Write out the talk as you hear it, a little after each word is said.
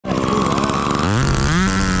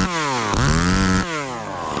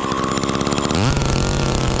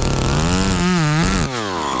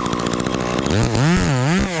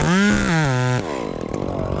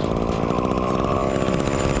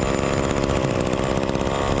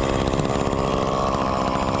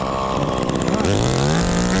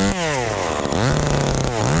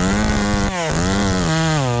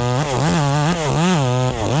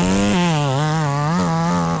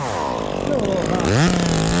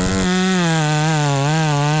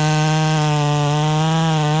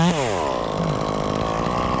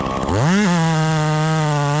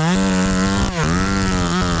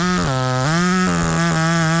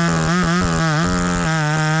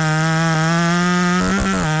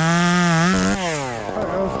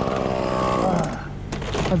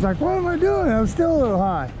was like, what am I doing? I was still a little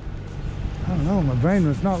high. I don't know, my brain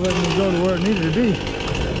was not letting me go to where it needed to be.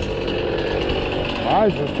 My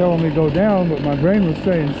eyes was telling me to go down, but my brain was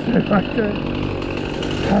saying stay right there.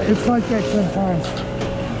 It's like that sometimes.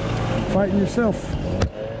 Fighting yourself.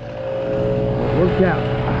 Worked out.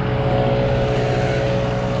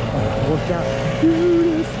 Worked out.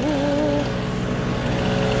 Beautiful.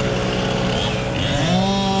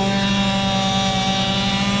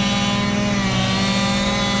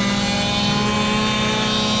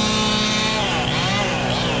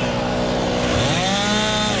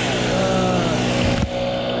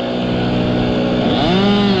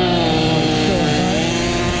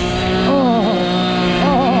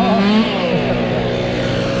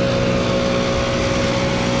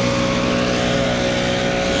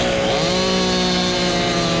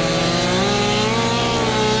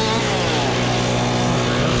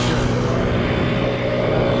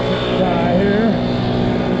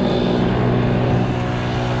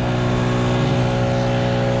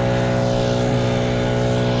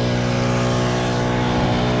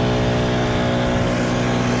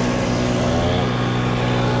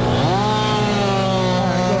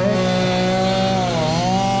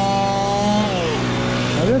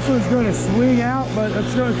 This one's going to swing out, but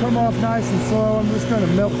it's going to come off nice and slow. I'm just going to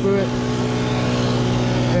melt through it.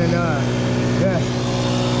 And yeah,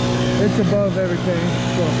 it's above everything.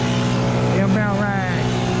 So, inbound ride.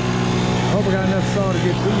 I hope I got enough saw to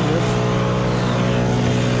get through this.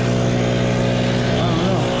 I don't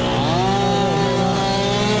know.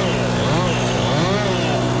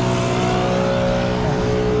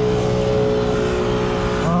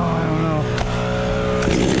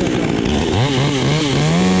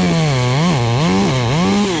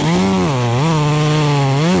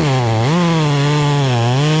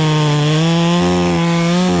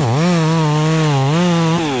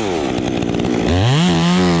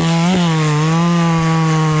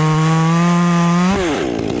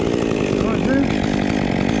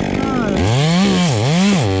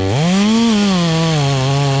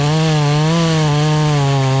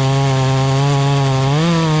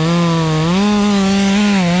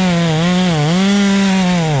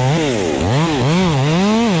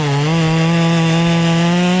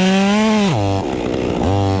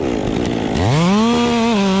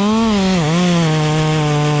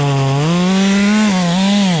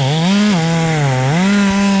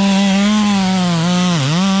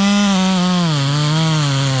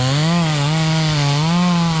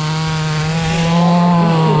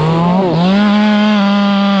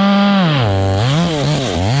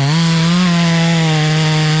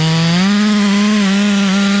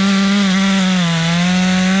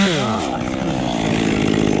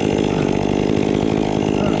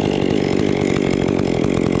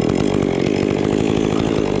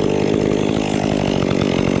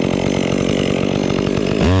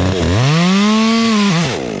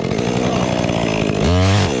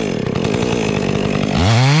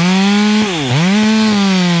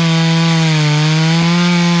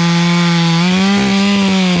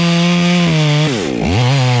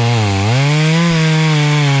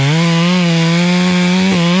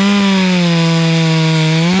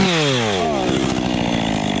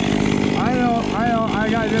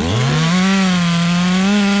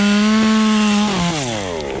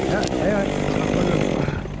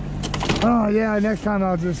 Yeah, next time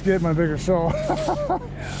I'll just get my bigger saw.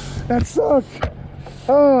 That sucked.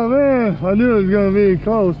 Oh man, I knew it was gonna be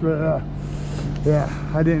close, but yeah,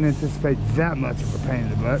 I didn't anticipate that much of a pain in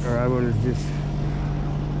the butt, or I would have just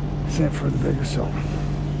sent for the bigger saw.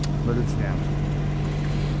 But it's down.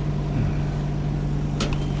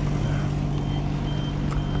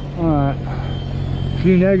 All right, a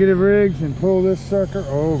few negative rigs and pull this sucker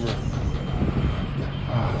over.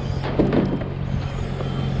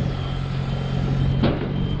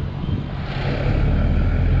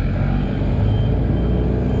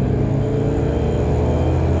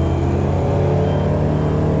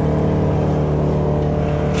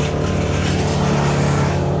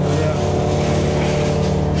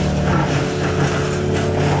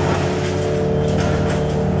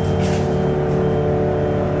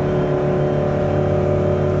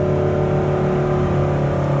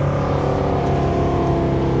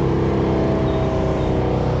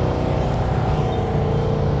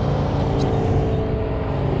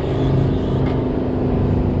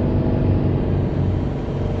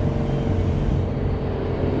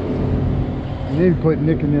 You need to quit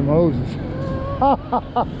nicking them hoses.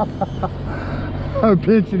 I'm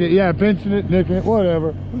pinching it, yeah, pinching it, nicking it,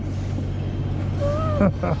 whatever.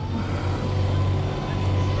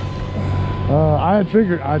 I had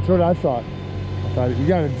figured, that's what I thought. You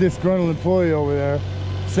got a disgruntled employee over there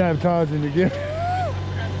sabotaging again.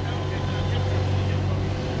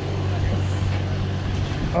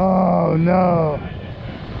 Oh no.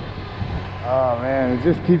 Oh man, it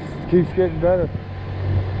just keeps getting better.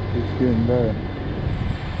 Keeps getting better.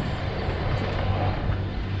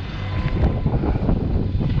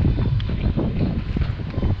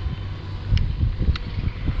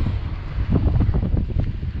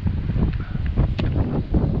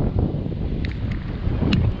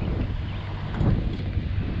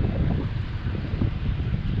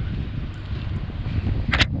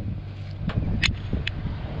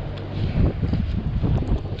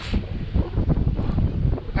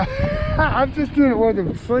 I'm just doing it where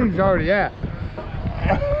the sling's already at.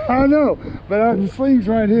 I know, but the sling's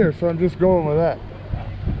right here, so I'm just going with that.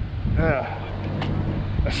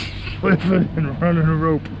 Slipping and running a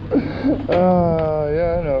rope.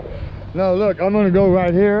 Yeah, I know. No, look, I'm gonna go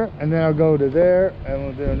right here, and then I'll go to there, and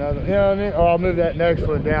we'll do another. You know what I mean? Or I'll move that next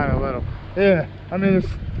one down a little. Yeah, I mean it's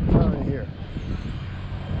right here.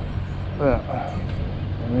 I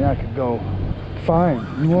mean I could go. Fine.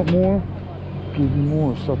 You want more? Give you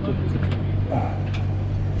more something.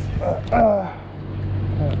 I'll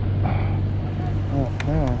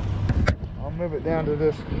move it down to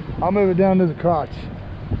this. I'll move it down to the crotch.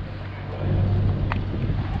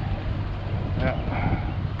 Yeah.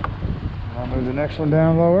 I'll move the next one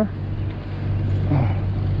down lower.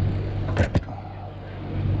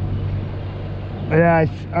 Yeah,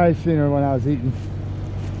 I seen her when I was eating.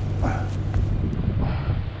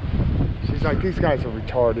 She's like, these guys are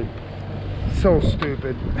retarded. So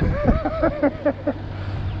stupid.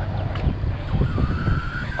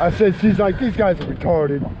 I said, she's like, these guys are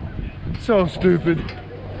retarded. So stupid.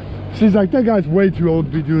 She's like, that guy's way too old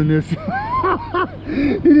to be doing this.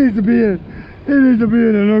 He needs to be in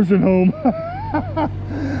a nursing home.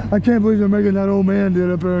 I can't believe they're making that old man get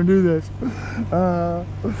up there and do this.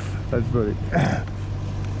 That's funny.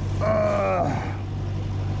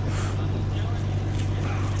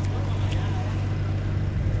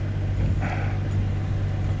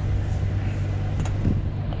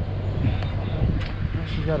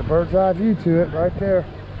 She's got a bird's eye view to it right there.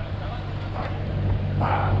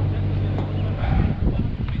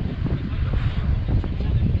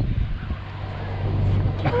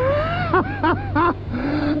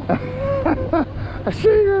 I see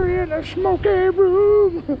her in a smoky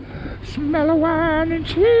room, smell of wine and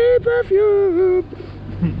cheap perfume.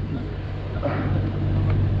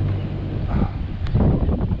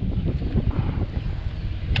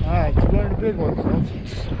 Alright, it's one of the big ones.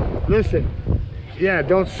 Listen, yeah,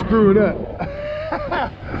 don't screw it up.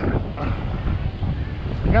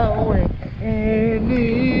 Going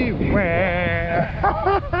anywhere.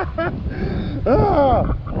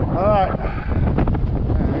 Oh, alright. I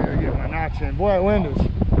gotta get my notch in. Boy, that wind is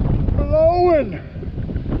blowing.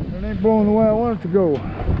 It ain't blowing the way I want it to go.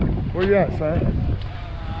 Where you at, son?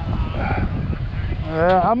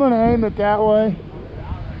 I'm gonna aim it that way.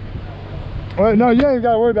 Well, no, you ain't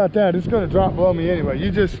gotta worry about that. It's gonna drop below me anyway.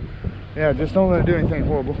 You just, yeah, just don't let it do anything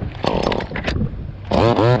horrible.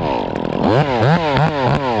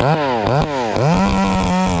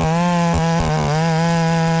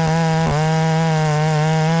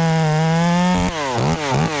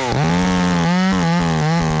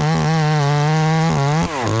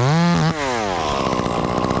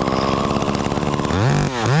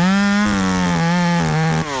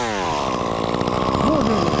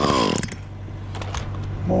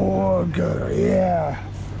 More good, yeah.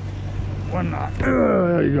 One knot.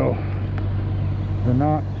 There you go. The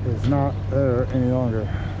knot is not there any longer.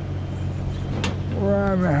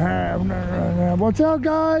 Watch out,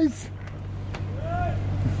 guys!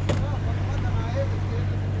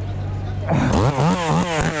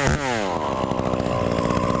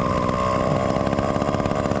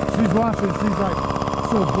 She's watching. She's like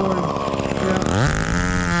so bored. Yeah.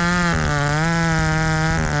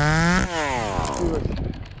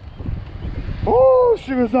 Oh,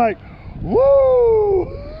 she was like, woo!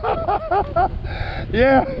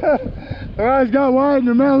 Yeah, her eyes got wide and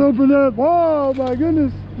her mouth opened up. Oh my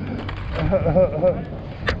goodness.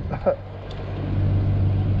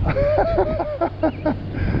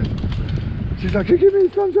 She's like, give me a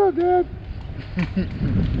thumbs up, Dad. Hey,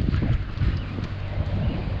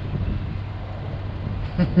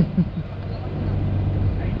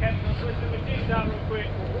 Captain, I'm switching the machines out real quick.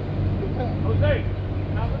 Jose,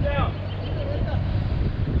 knock her down.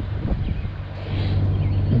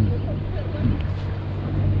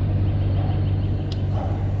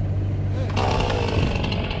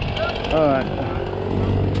 Alright.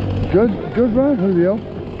 Good run, Hulio.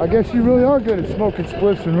 I guess you really are good at smoking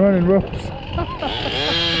spliffs and running ropes.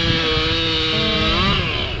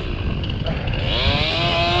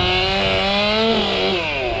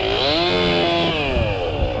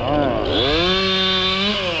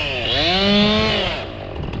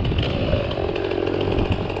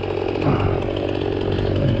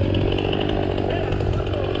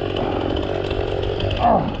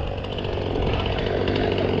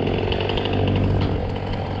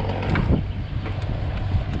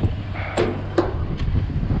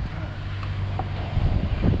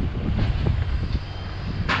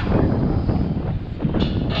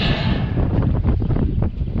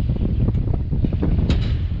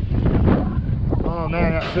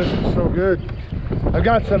 good. I've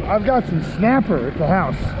got some snapper at the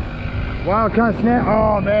house. Wild caught snap.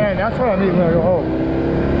 Oh man, that's what I'm eating when I go home. I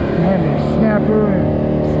have a snapper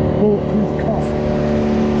and some bulletproof coffee.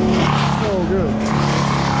 So good.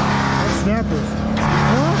 That snapper's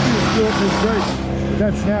coffee is still great. But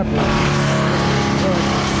that snapper.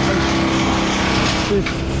 Fish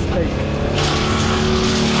steak.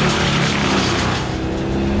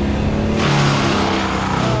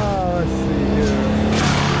 Let's see here.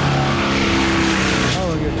 I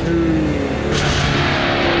want to get two.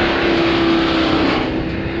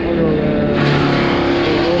 I'll go there.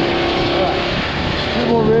 Two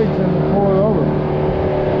more rigs and pull it over.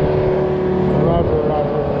 Roger.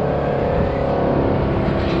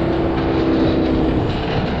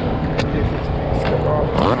 Step off.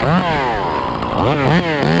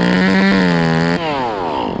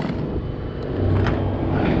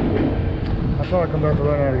 I thought I'd come back to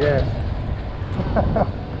run out of gas.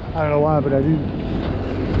 I don't know why, but I do.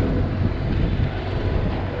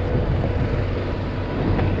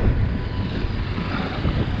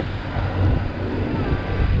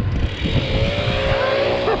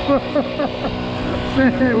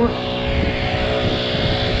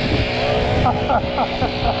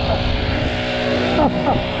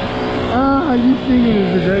 You singing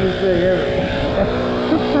is the greatest thing ever.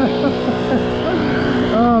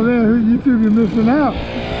 Oh man, YouTube, you're missing out.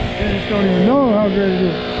 You just don't even know how great it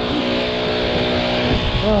is.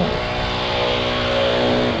 Oh.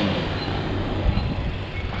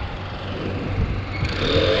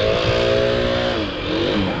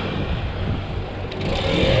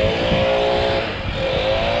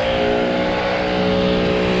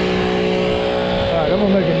 Alright, I'm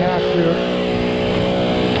gonna make a nap here.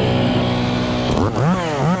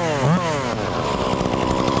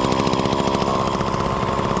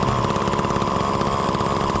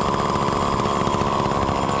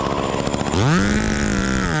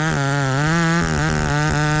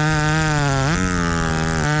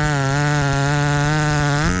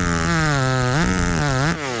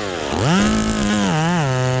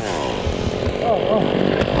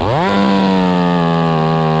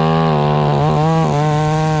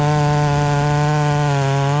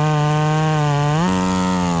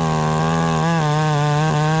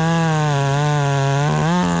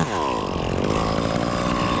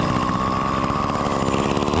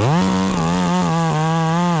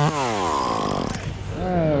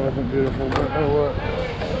 Beautiful, but oh what?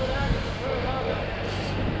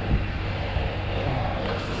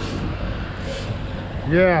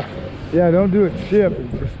 Yeah, don't do it chip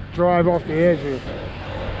and just drive off the edge here.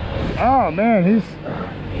 Oh man, he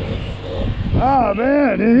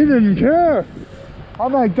didn't care.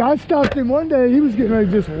 I'm like, I stopped him one day, he was getting ready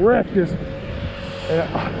to just wreck this.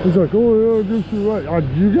 And he's like, oh yeah, this is right.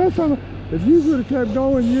 You got something? If you would have kept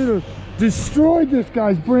going, you'd have destroyed this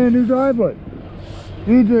guy's brand new driveway.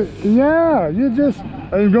 You just, and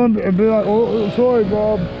you're going to be like, oh, sorry,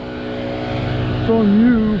 Bob. It's on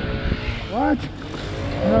you. What?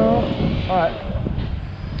 No. Alright.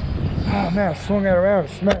 Oh, man, I swung that around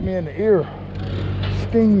and smacked me in the ear.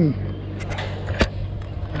 Stingy.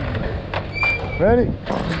 Ready?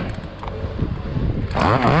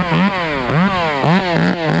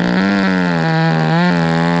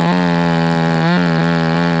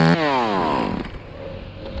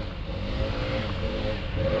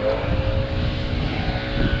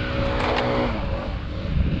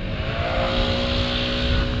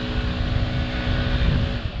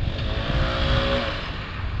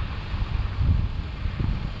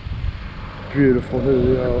 Beautiful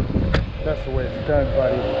Hulio. That's the way it's done,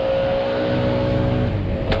 buddy.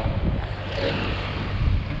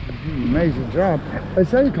 Amazing job. They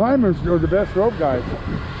say climbers are the best rope guys.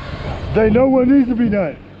 They know what needs to be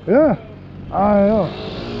done. Yeah, I know.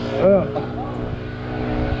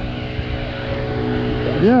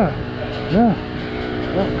 Yeah.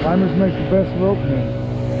 Climbers make the best rope man.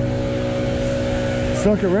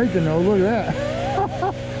 Suck at raking though, look at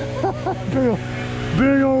that.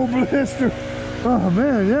 Big old blister. Oh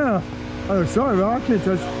man, yeah. Oh, sorry, bro, I can't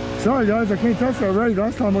touch. Sorry guys, I can't touch that rake.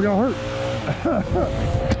 Last time I got hurt.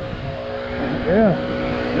 Yeah,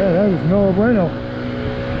 that was no bueno.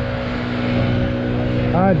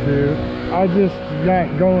 I do. I just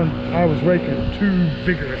got going. I was raking too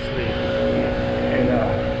vigorously, and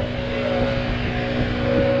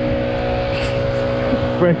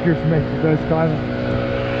breakers make the best climbing.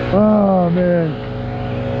 Oh man,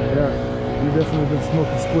 yeah. You definitely been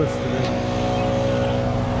smoking splits today.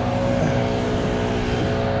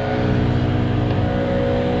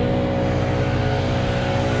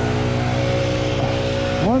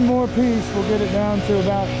 One more piece, we'll get it down to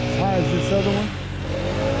about as high as this other one.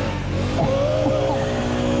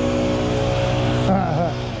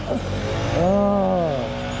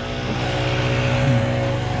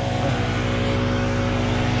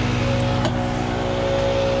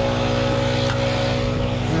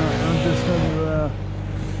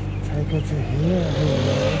 Yeah,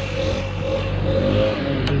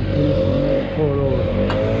 pull it over.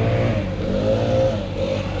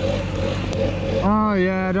 Oh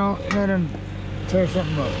yeah, don't let him tear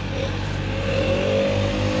something up.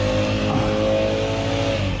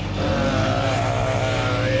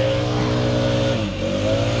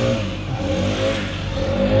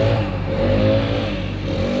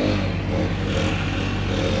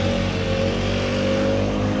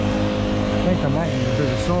 I think I might need a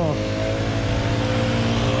bigger saw.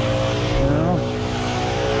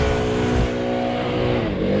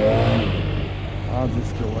 I'll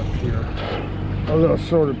just go up here. A little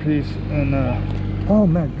shorter piece and oh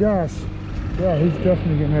my gosh. Yeah, he's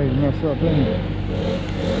definitely getting ready to mess up, isn't he?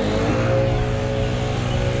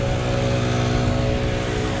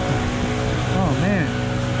 Oh man.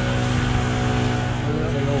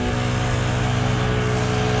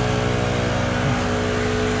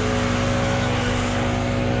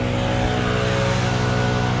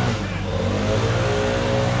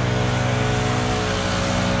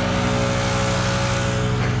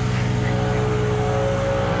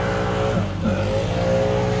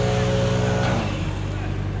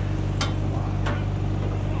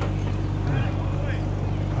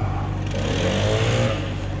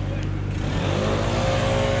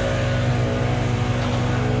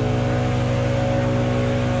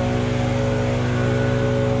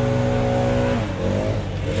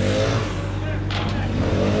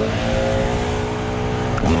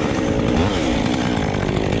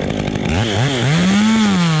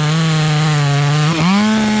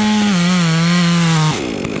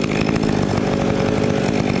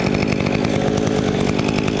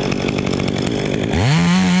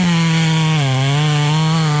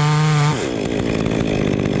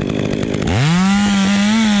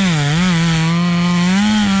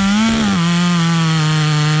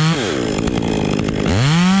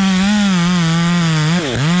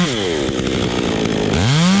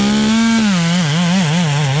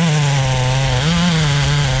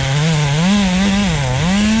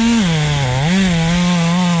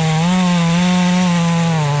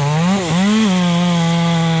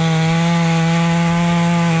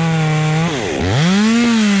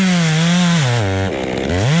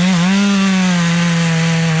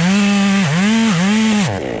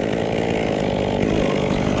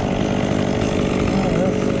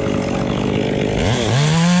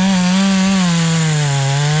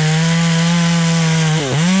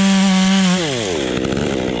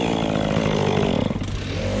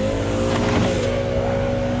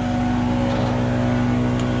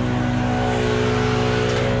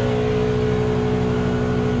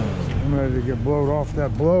 Get blowed off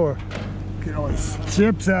that blower. Get all these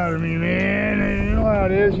chips out of me, man. You know how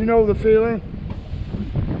it is. You know the feeling.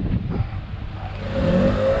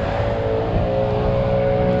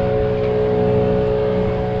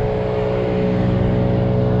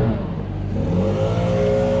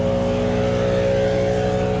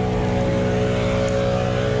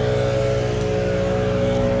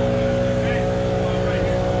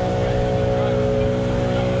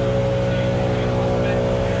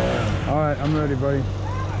 I'm ready, buddy.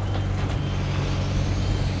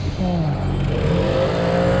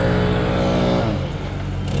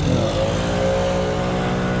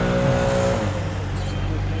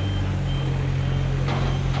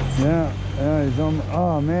 Yeah, he's on.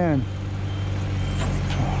 Oh man.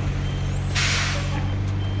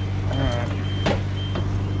 All right.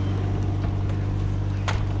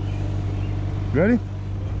 Ready?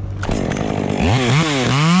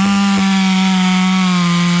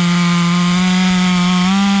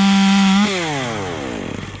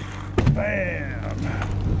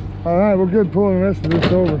 All right, we're good pulling the rest of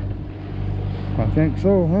this over. I think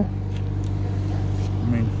so, huh? I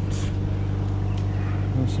mean,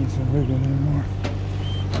 no sense in wiggling anymore.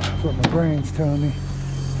 That's what my brain's telling me. I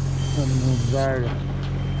have no desire to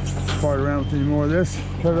fart around with any more of this.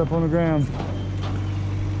 Cut it up on the ground.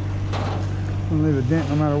 I'm gonna leave a dent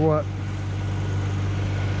no matter what.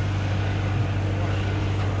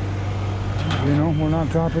 You know, we're not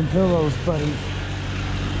dropping pillows, buddy.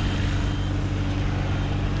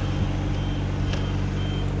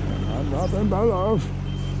 Dropping pillows.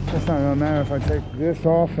 It's not gonna matter if I take this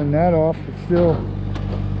off and that off. It's still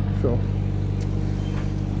so.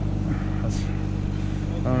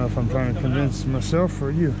 I don't know if I'm trying to convince myself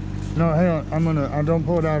or you. No, hang on. I don't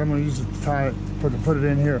pull it out. I'm gonna use it to tie it. Put it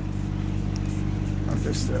in here. I'm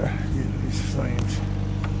just getting these slings.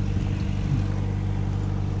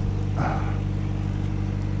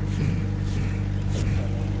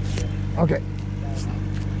 Okay.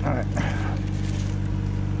 All right.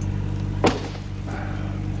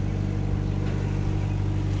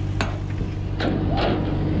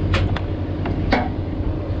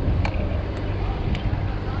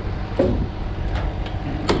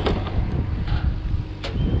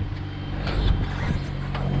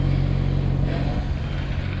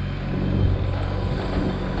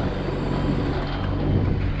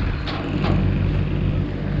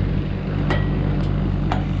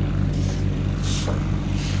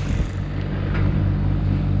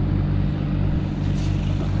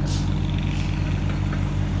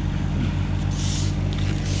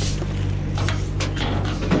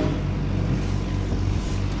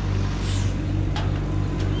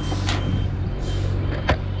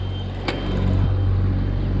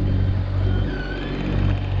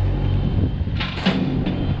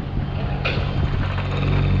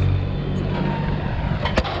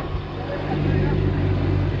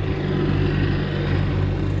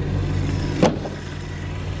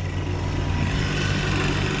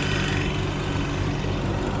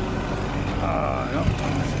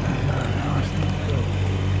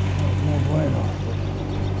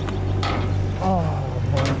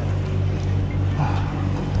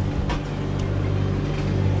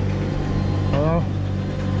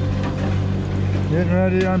 Getting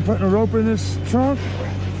ready, I'm putting a rope in this trunk.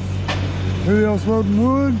 Hulio's loading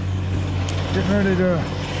wood. Getting ready to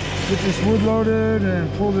get this wood loaded and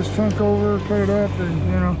pull this trunk over, cut it up, and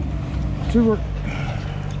you know, see what.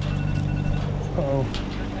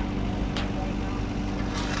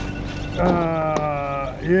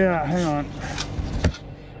 Yeah, hang on.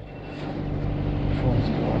 Phone's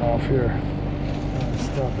going off here.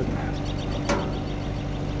 Stop it.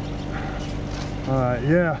 Alright,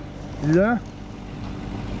 yeah. You there?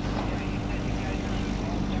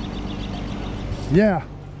 Yeah.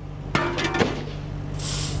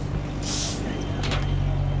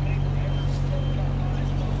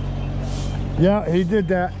 Yeah, he did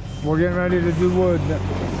that. We're getting ready to do wood.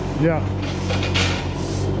 Yeah.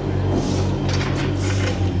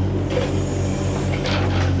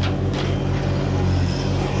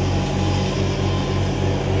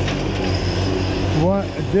 What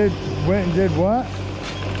went and did what?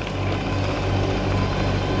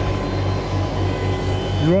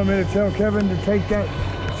 You want me to tell Kevin to take that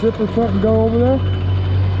shipper truck and go over there?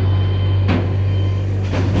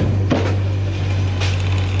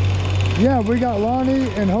 Yeah, we got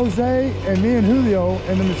Lonnie and Jose and me and Hulio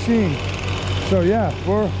in the machine. So yeah,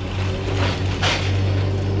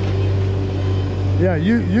 yeah,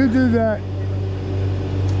 you do that.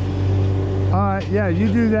 Alright, yeah, you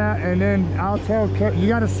do that, and then I'll tell Kevin. You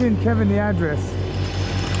gotta send Kevin the address.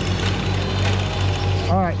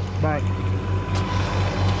 Alright, bye.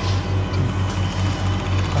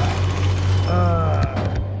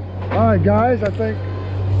 Alright guys, I think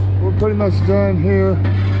we're pretty much done here.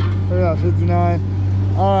 Yeah, 59.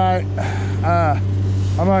 Alright, I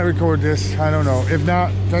might record this, I don't know. If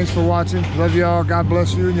not, thanks for watching. Love y'all, God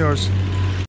bless you and yours.